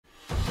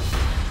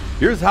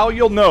Here's how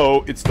you'll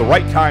know it's the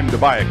right time to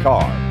buy a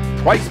car.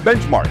 Price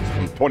benchmarks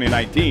from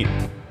 2019.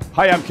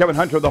 Hi, I'm Kevin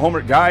Hunter, the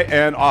Homework Guy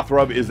and author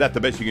of Is That the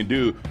Best You Can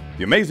Do?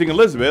 The amazing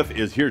Elizabeth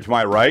is here to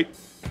my right.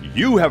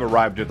 You have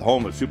arrived at the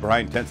home of super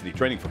high intensity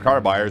training for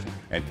car buyers,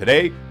 and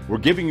today we're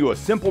giving you a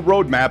simple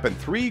roadmap and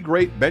 3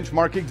 great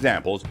benchmark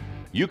examples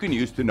you can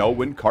use to know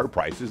when car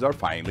prices are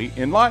finally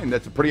in line.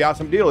 That's a pretty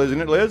awesome deal, isn't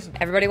it, Liz?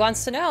 Everybody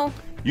wants to know.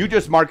 You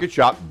just market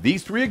shop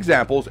these 3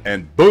 examples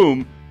and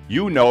boom,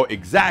 you know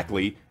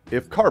exactly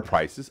if car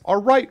prices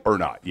are right or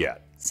not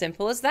yet.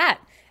 Simple as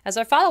that. As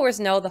our followers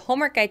know, the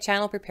Homework Guide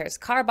channel prepares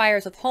car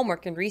buyers with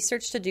homework and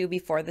research to do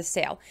before the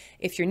sale.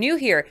 If you're new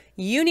here,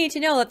 you need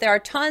to know that there are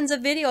tons of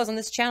videos on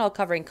this channel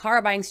covering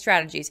car buying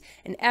strategies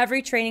and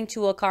every training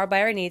tool a car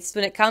buyer needs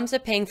when it comes to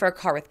paying for a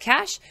car with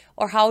cash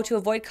or how to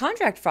avoid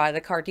contract fraud at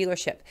a car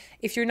dealership.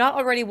 If you're not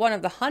already one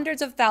of the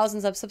hundreds of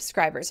thousands of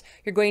subscribers,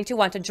 you're going to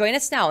want to join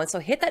us now, and so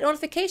hit that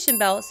notification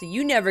bell so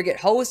you never get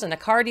hosed on a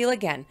car deal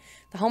again.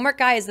 The Homework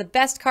Guide is the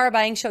best car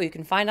buying show you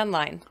can find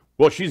online.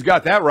 Well, she's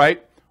got that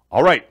right.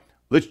 All right.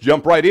 Let's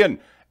jump right in.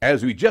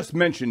 As we just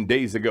mentioned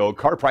days ago,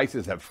 car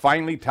prices have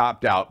finally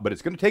topped out, but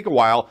it's going to take a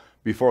while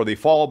before they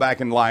fall back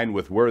in line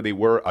with where they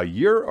were a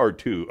year or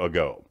 2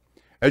 ago.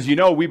 As you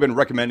know, we've been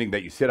recommending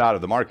that you sit out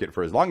of the market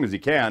for as long as you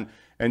can,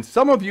 and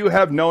some of you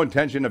have no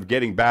intention of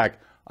getting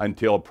back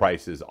until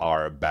prices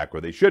are back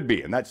where they should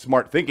be, and that's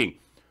smart thinking.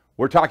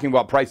 We're talking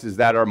about prices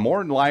that are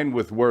more in line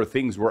with where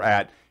things were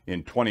at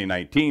in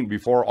 2019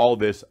 before all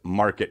this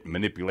market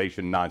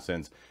manipulation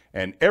nonsense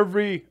and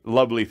every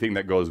lovely thing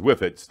that goes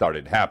with it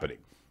started happening.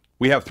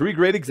 We have 3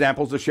 great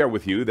examples to share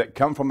with you that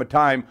come from a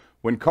time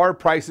when car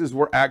prices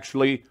were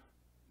actually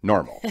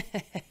normal.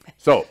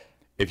 So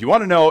if you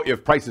want to know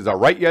if prices are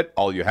right yet,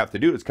 all you have to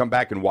do is come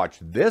back and watch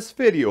this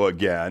video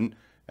again,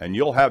 and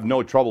you'll have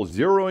no trouble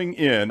zeroing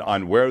in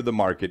on where the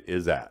market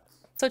is at.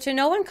 So to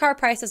know when car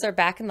prices are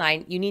back in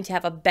line, you need to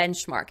have a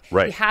benchmark.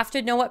 Right. You have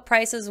to know what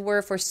prices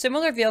were for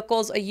similar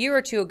vehicles a year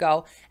or 2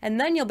 ago, and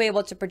then you'll be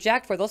able to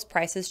project where those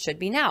prices should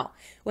be now.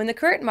 When the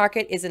current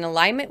market is in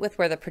alignment with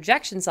where the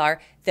projections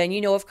are, then you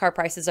know if car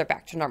prices are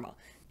back to normal.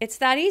 It's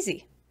that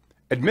easy.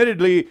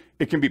 Admittedly,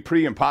 it can be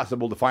pretty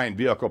impossible to find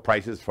vehicle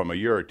prices from a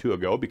year or 2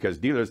 ago because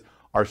dealers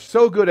are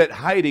so good at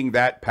hiding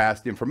that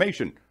past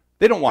information.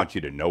 They don't want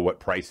you to know what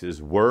prices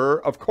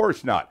were, of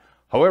course not.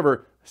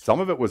 However,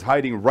 some of it was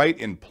hiding right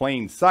in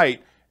plain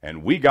sight,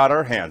 and we got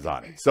our hands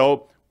on it.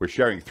 So we're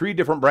sharing 3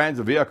 different brands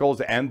of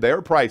vehicles and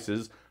their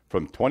prices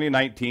from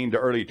 2019 to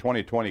early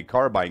 2020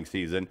 car buying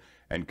season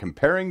and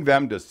comparing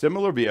them to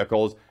similar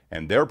vehicles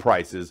and their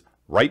prices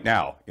right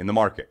now in the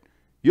market.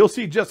 You'll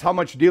see just how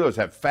much dealers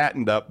have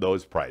fattened up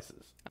those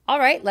prices. All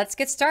right, let's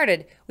get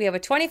started. We have a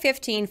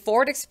 2015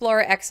 Ford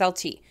Explorer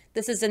XLT.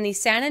 This is in the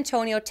San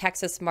Antonio,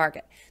 Texas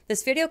market.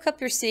 This video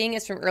clip you're seeing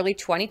is from early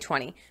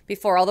 2020,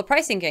 before all the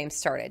pricing games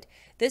started.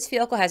 This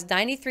vehicle has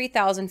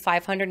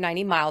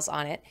 93,590 miles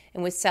on it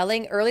and was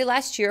selling early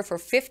last year for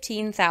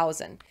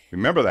 $15,000.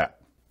 Remember that.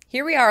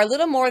 Here we are a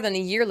little more than a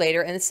year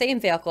later in the same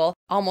vehicle,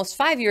 almost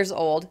 5 years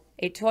old,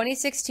 a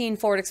 2016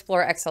 Ford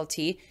Explorer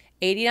XLT,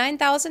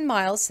 89,000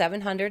 miles,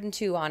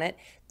 702 on it.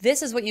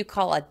 This is what you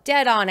call a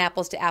dead-on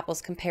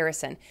apples-to-apples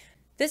comparison.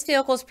 This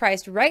vehicle is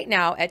priced right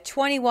now at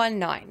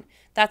 $21,900.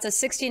 That's a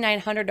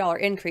 $6,900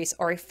 increase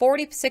or a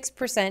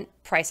 46%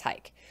 price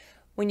hike.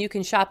 When you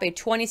can shop a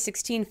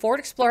 2016 Ford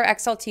Explorer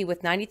XLT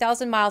with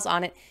 90,000 miles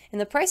on it and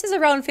the price is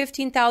around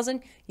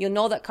 $15,000, you'll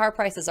know that car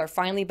prices are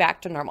finally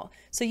back to normal.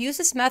 So use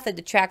this method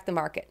to track the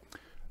market.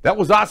 That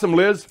was awesome,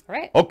 Liz. All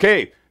right.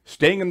 Okay,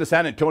 staying in the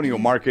San Antonio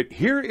market,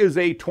 here is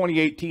a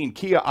 2018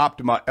 Kia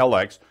Optima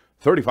LX,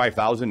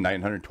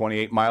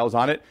 35,928 miles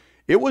on it.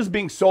 It was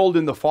being sold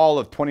in the fall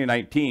of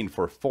 2019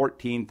 for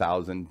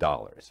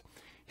 $14,000.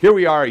 Here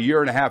we are a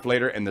year and a half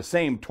later in the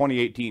same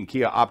 2018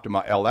 Kia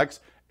Optima LX,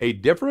 a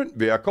different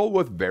vehicle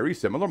with very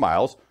similar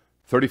miles,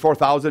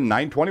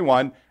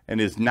 34,921,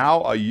 and is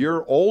now a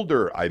year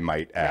older, I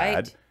might add,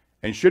 Right.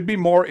 and should be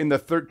more in the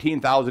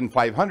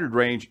 13,500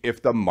 range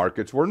if the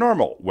markets were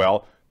normal.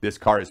 Well, this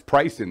car is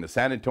priced in the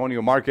San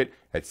Antonio market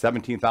at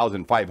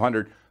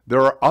 $17,500.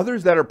 There are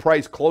others that are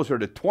priced closer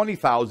to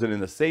 $20,000 in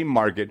the same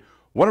market.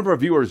 One of our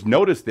viewers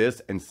noticed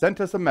this and sent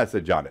us a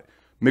message on it.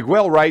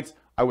 Miguel writes,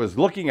 I was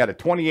looking at a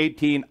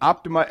 2018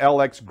 Optima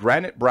LX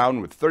Granite Brown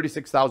with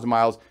 36,000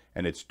 miles,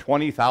 and it's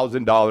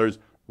 $20,000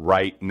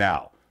 right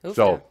now. Okay.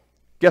 So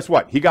guess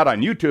what? He got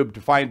on YouTube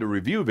to find a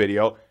review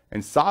video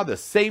and saw the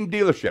same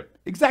dealership,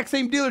 exact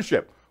same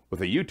dealership,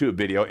 with a YouTube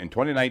video in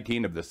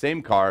 2019 of the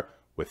same car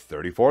with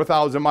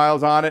 34,000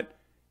 miles on it.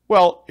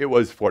 Well, it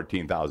was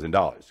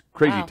 $14,000.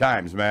 Crazy Wow.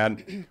 times,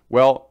 man.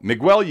 Well,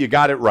 Miguel, you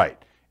got it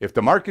right. If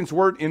the markets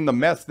weren't in the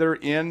mess they're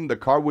in, the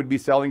car would be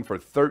selling for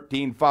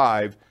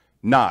 $13,500,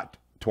 not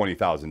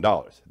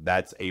 $20,000.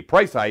 That's a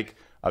price hike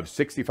of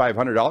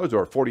 $6,500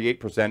 or a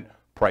 48%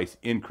 price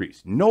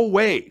increase. No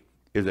way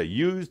is a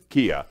used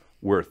Kia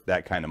worth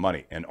that kind of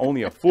money, and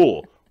only a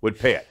fool would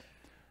pay it.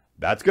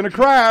 That's going to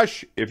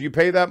crash if you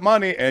pay that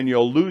money, and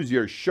you'll lose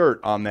your shirt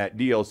on that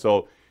deal.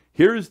 So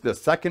here's the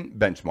second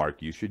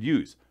benchmark you should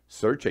use.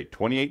 Search a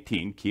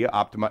 2018 Kia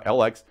Optima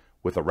LX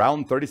with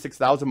around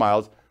 36,000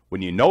 miles,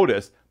 when you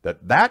notice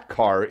that that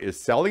car is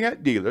selling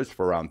at dealers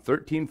for around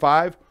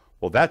 $13,500,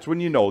 well, that's when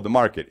you know the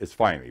market is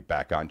finally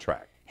back on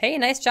track. Hey,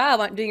 nice job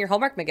on doing your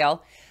homework,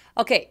 Miguel.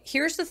 Okay,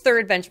 here's the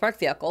third benchmark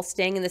vehicle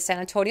staying in the San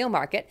Antonio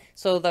market,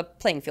 so the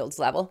playing field's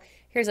level.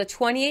 Here's a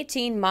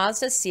 2018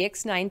 Mazda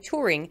CX-9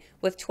 Touring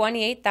with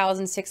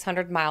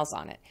 28,600 miles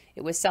on it.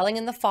 It was selling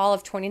in the fall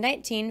of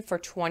 2019 for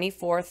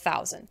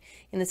 $24,000.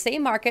 In the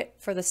same market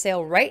for the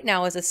sale right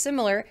now is a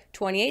similar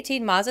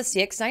 2018 Mazda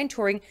CX-9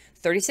 Touring,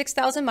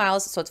 36,000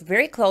 miles, so it's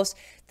very close.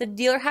 The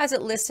dealer has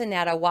it listed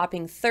at a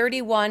whopping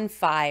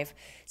 $31,500.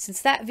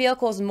 Since that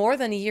vehicle is more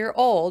than a year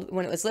old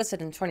when it was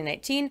listed in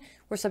 2019,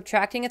 we're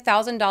subtracting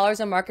 $1,000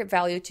 of market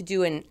value to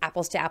do an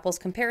apples-to-apples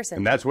comparison.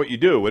 And that's what you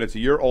do. When it's a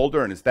year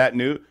older and it's that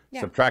new,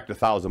 subtract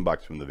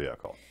 $1,000 from the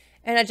vehicle.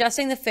 And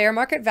adjusting the fair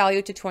market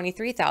value to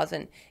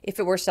 $23,000 if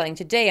it were selling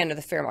today under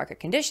the fair market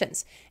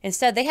conditions.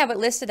 Instead, they have it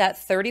listed at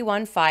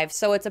 $31,500,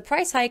 so it's a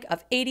price hike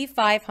of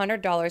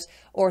 $8,500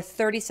 or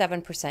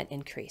 37%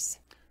 increase.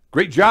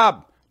 Great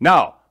job.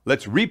 Now,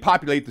 let's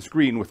repopulate the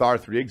screen with our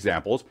three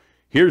examples.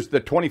 Here's the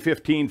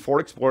 2015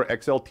 Ford Explorer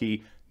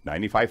XLT,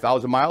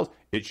 95,000 miles.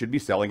 It should be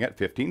selling at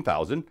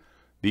 $15,000.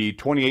 The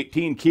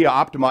 2018 Kia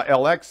Optima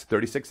LX,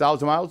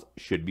 36,000 miles,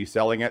 should be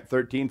selling at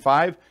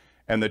 $13,500.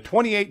 And the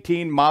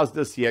 2018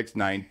 Mazda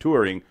CX-9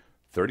 Touring,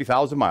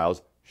 30,000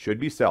 miles, should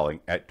be selling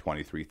at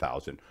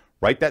 $23,000.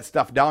 Write that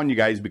stuff down, you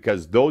guys,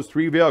 because those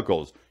three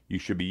vehicles you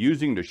should be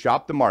using to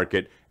shop the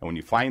market. And when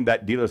you find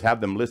that dealers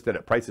have them listed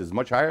at prices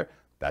much higher,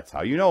 that's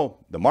how you know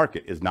the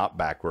market is not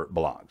back where it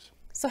belongs.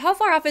 So how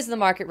far off is the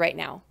market right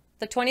now?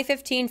 The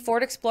 2015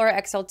 Ford Explorer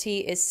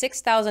XLT is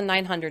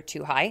 $6,900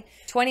 too high.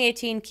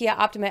 2018 Kia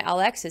Optima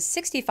LX is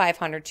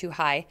 $6,500 too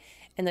high.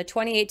 And the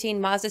 2018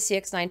 Mazda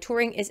CX-9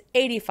 Touring is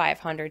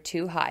 $8,500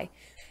 too high.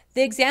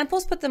 The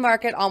examples put the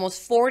market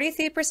almost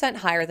 43%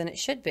 higher than it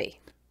should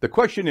be. The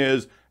question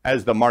is,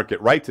 as the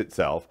market rights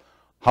itself,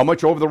 how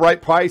much over the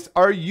right price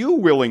are you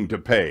willing to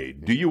pay?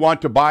 Do you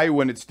want to buy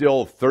when it's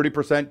still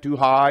 30% too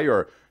high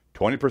or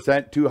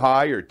 20% too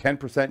high or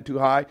 10% too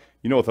high?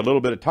 You know, with a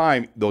little bit of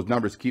time, those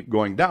numbers keep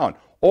going down.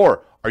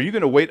 Or are you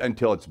going to wait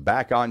until it's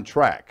back on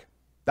track?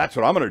 That's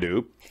what I'm going to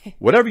do.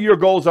 Whatever your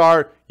goals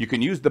are, you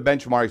can use the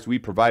benchmarks we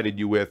provided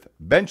you with,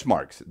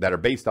 benchmarks that are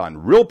based on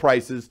real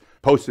prices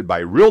posted by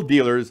real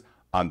dealers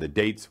on the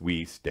dates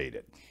we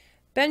stated.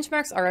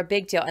 Benchmarks are a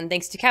big deal, and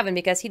thanks to Kevin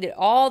because he did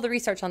all the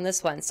research on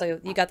this one,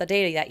 so you got the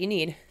data that you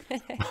need.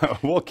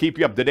 We'll keep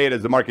you up to date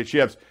as the market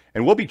shifts,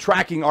 and we'll be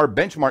tracking our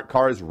benchmark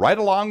cars right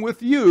along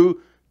with you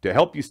to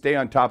help you stay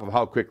on top of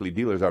how quickly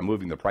dealers are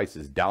moving the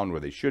prices down where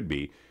they should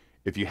be.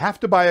 If you have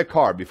to buy a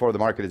car before the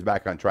market is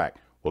back on track,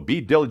 well,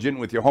 be diligent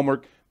with your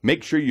homework.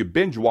 Make sure you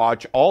binge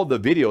watch all the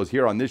videos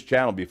here on this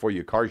channel before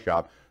you car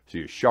shop so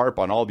you're sharp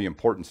on all the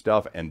important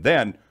stuff. And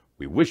then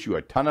we wish you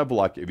a ton of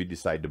luck if you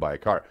decide to buy a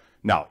car.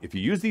 Now, if you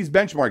use these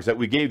benchmarks that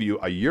we gave you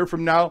a year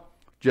from now,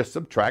 just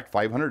subtract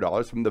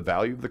 $500 from the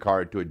value of the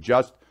car to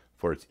adjust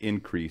for its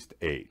increased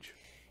age.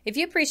 If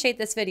you appreciate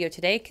this video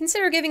today,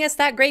 consider giving us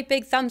that great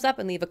big thumbs up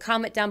and leave a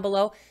comment down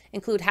below.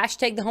 Include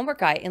hashtag the homework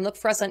guy and look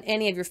for us on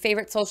any of your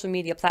favorite social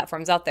media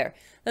platforms out there.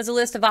 There's a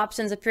list of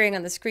options appearing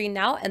on the screen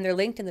now, and they're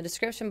linked in the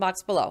description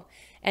box below.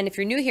 And if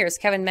you're new here, as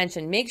Kevin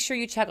mentioned, make sure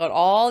you check out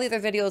all the other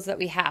videos that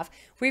we have.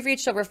 We've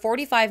reached over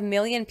 45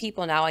 million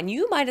people now, and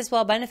you might as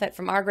well benefit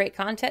from our great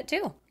content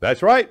too.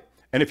 That's right.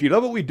 And if you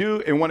love what we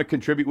do and want to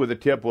contribute with a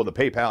tip, well, the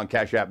PayPal and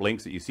Cash App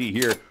links that you see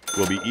here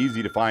will be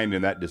easy to find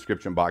in that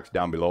description box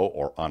down below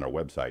or on our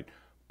website.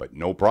 But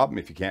no problem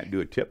if you can't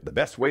do a tip. The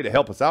best way to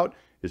help us out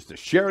is to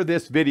share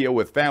this video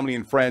with family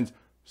and friends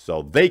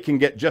so they can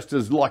get just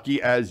as lucky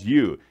as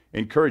you.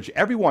 Encourage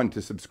everyone to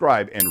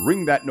subscribe and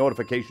ring that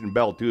notification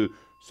bell too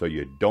so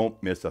you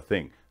don't miss a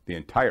thing. The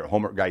entire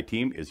Homework Guy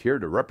team is here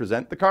to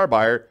represent the car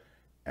buyer,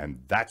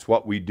 and that's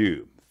what we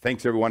do.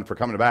 Thanks everyone for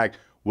coming back.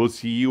 We'll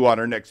see you on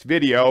our next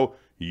video.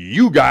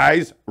 You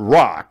guys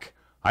rock.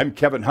 I'm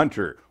Kevin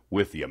Hunter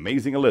with the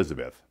amazing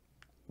Elizabeth.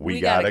 We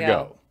gotta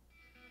go.